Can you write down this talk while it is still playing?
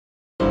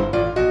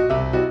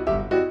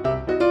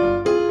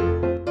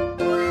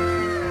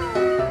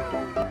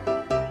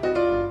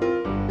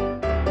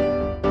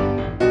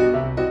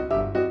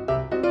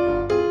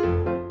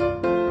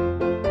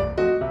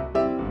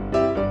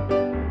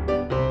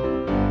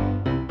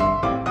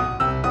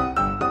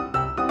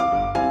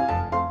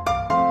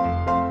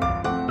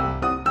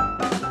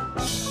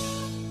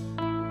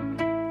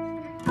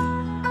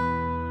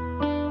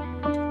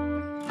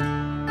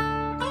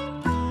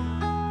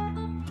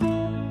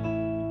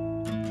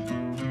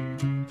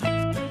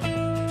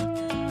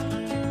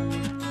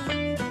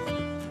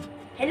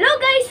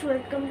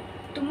welcome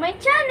to my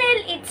channel.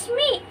 It's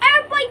me,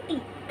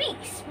 Airboy.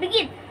 Peace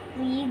begin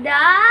with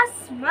a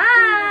smile.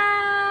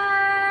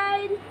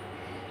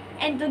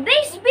 And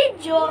today's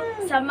video,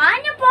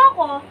 samahan niyo po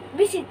ako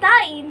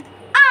bisitahin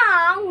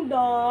ang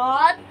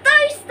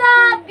Toy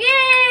Stop!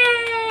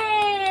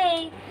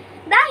 Yay!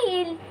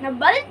 Dahil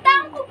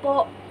nabalitaan ko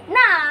po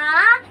na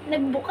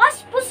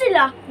nagbukas po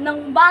sila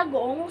ng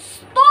bagong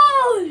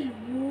stall.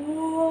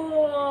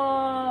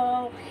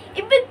 Wow!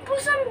 Ibig po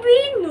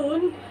sabihin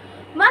nun,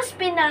 mas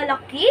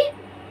pinalaki,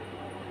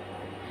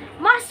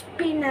 mas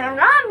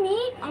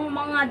pinarami ang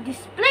mga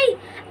display,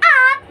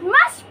 at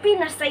mas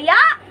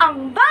pinasaya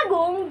ang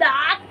bagong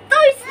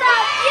Toy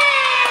Stop!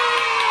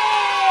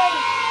 Yay!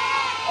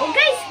 O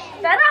guys,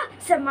 tara,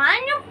 samahan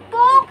niyo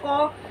po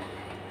ako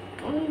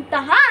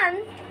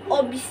puntahan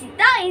o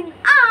bisitahin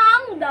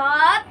ang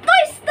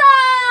Toy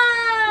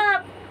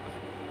Stop!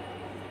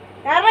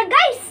 Tara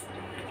guys!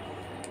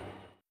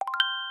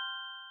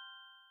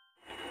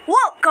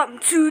 Welcome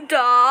to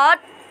the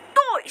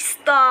Toy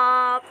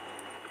Stop!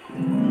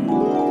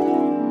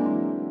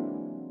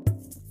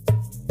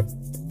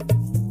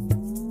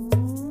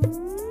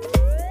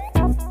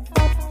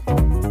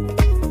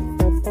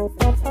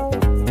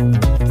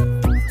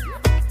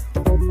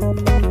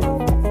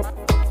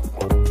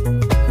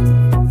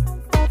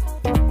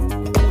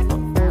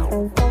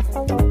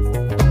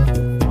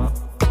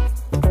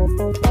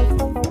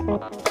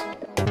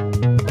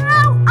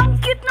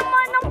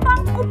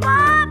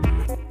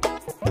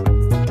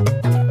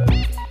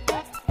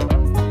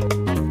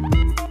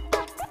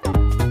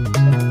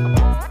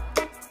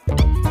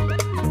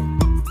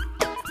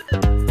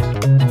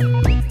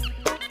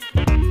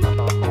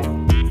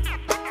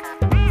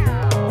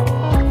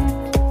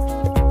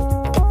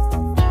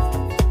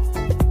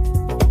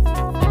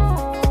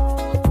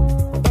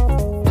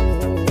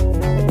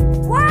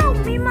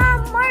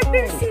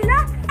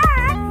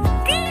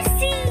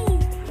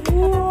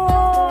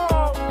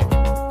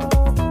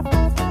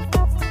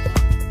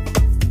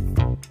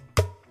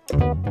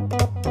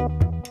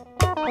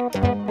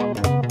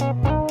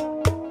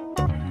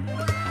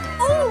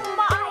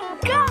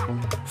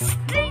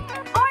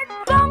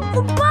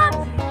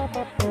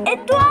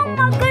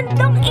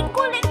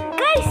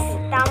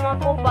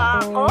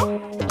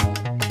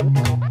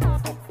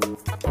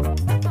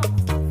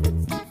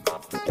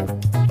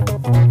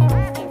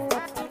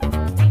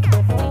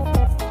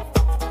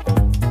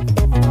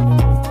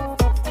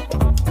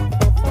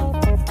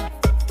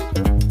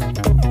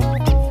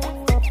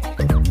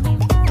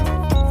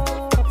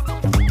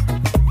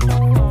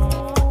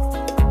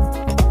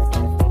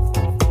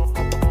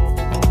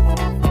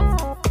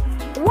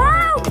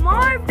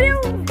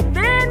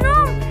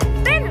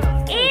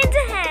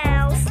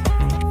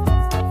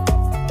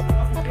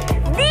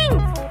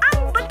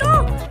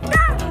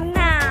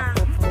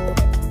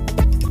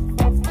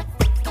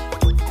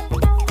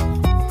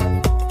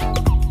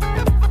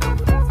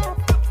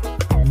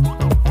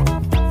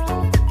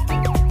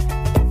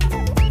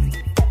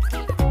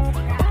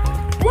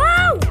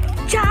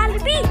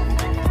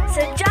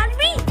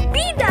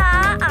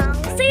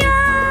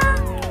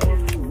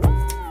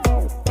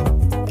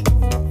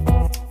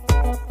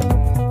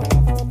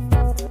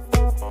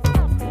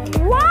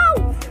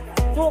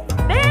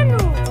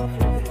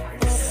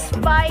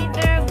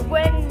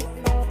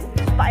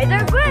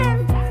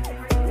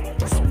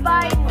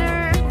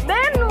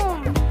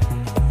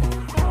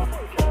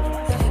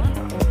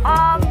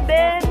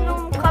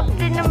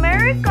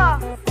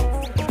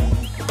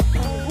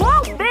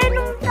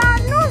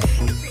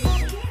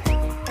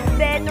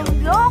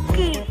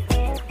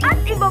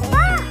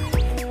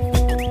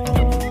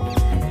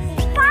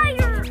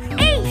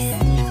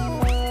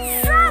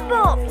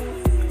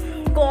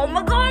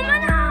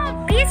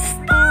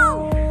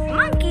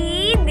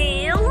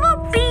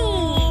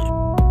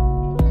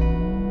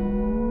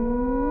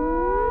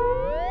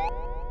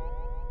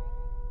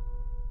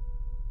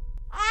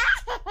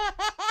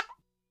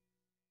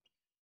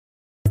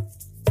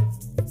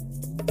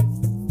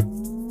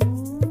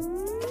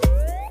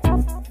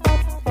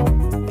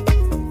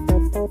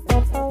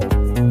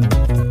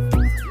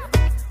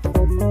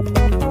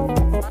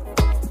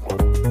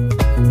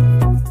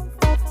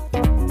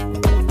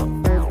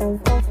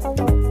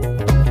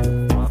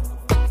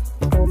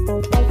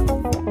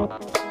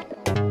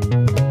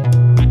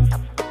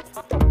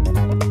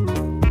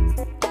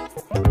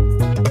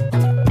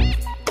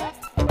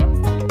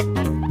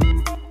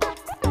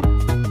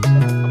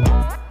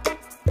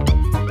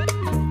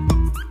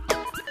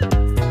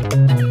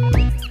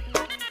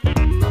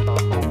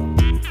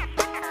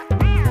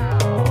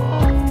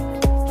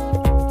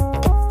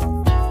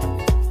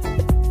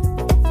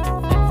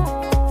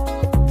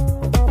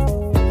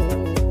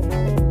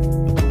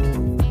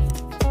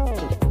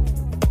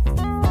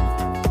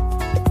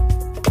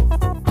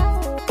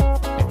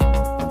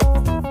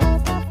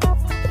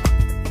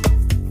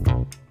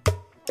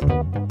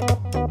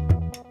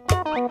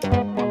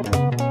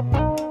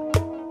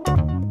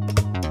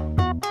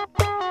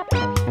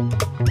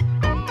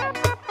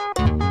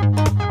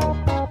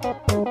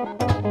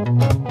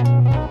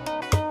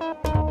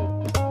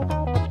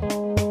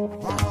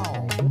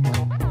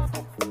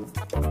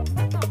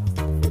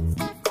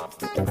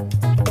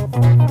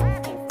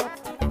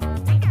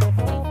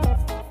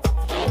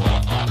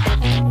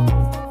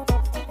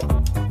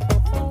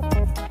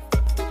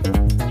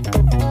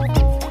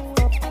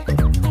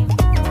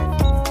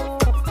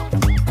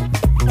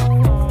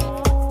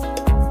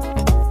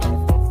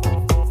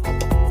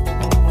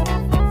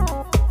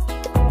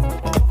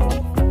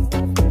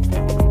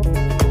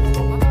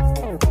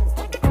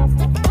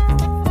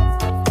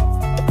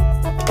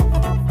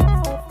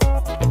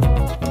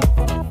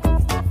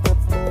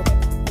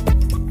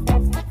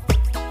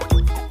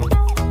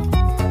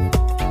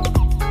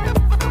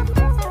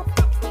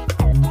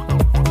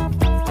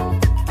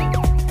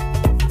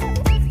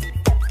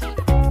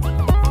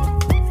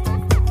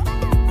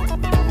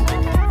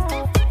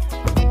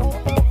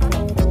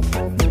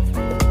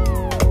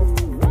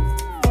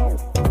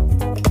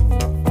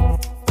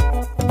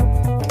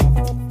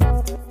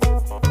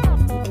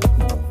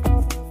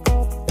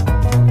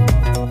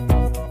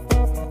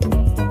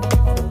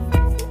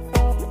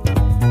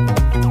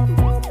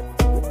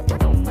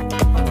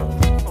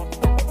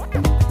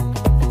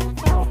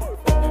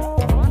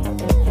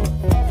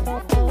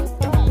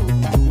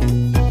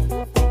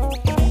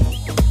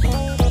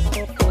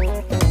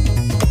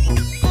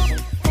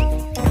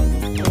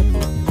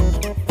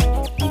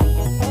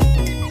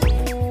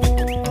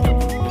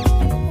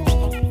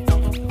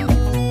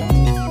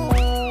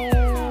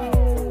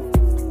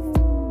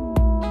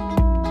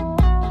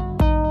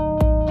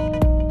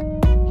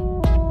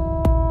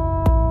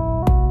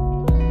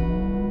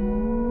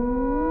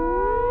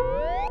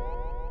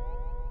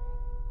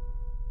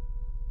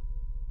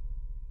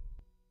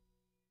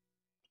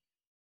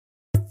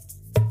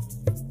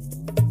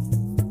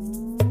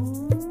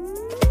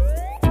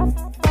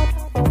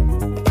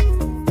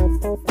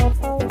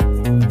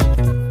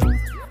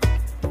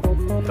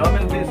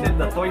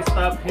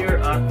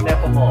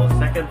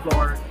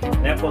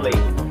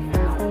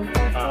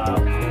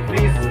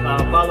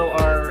 follow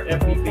our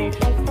FB page.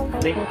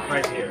 Link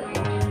right here.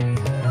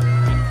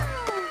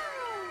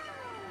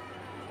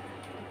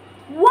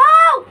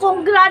 Wow!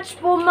 Congrats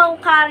po Mang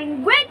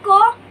Karing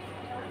Greco,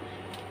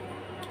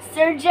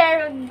 Sir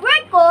Gerald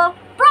Greco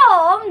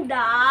from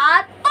the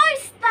Toy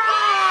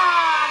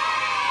Stop!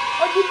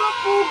 O diba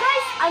po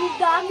guys, ang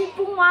dami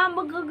po mga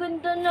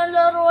magaganda na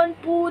laruan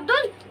po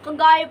dun.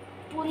 Kagaya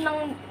po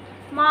ng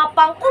mga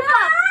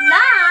pangkupat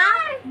na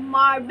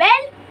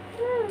Marvel,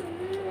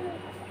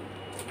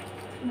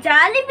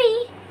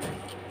 Jollibee,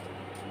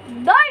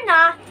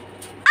 DARNA,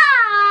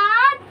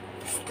 at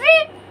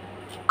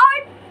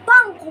STREETART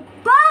Funko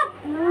Pop!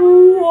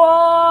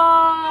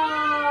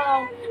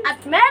 Wow!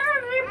 At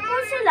meron rin po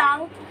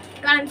silang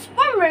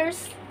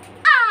Transformers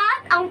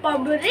at ang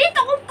paborito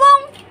ko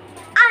pong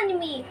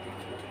anime,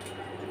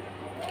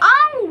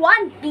 ang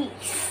One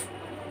Piece.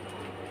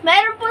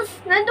 Meron po,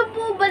 nandun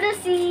po ba na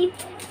si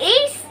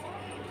Ace,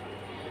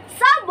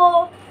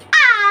 Sabo,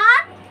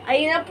 at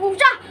ayun na po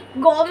siya,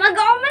 goma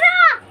na!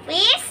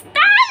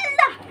 Pistol!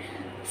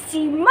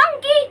 Si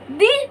Monkey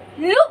D.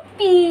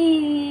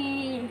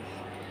 Luffy!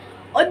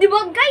 O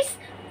diba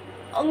guys,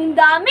 ang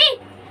dami.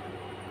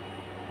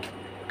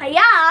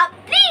 Kaya,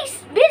 please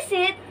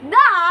visit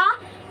the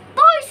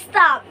Toy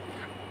Stop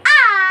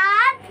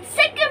at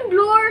second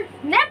floor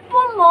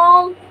Nepo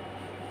Mall,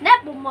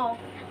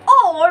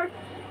 or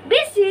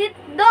visit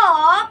the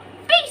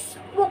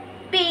Facebook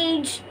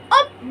page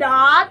of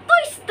the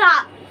Toy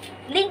Stop.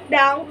 Link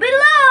down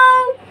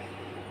below.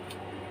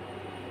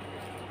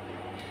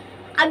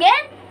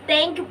 Again,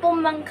 thank you po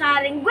Mang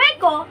Karing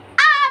Greco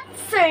at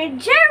Sir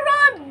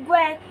Gerald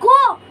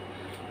Greco.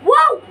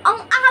 Wow!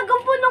 Ang aga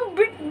po ng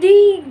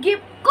birthday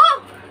gift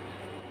ko.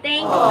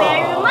 Thank you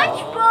very much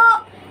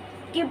po.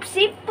 Keep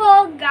safe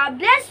po. God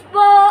bless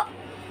po.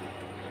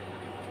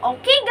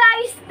 Okay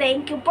guys,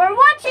 thank you for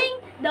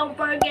watching. Don't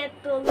forget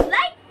to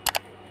like,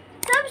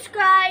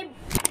 subscribe,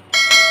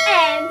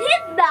 and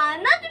hit the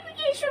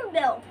notification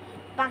bell.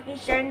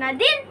 Paki-share na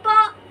din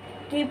po.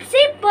 Keep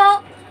safe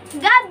po.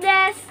 God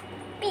bless.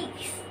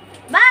 Peace.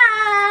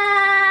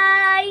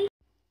 Bye!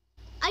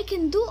 I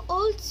can do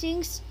all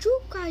things through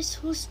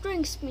Christ who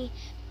strengthens me.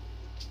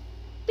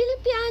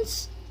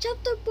 Philippians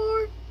chapter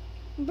 4,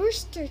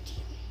 verse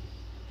 13.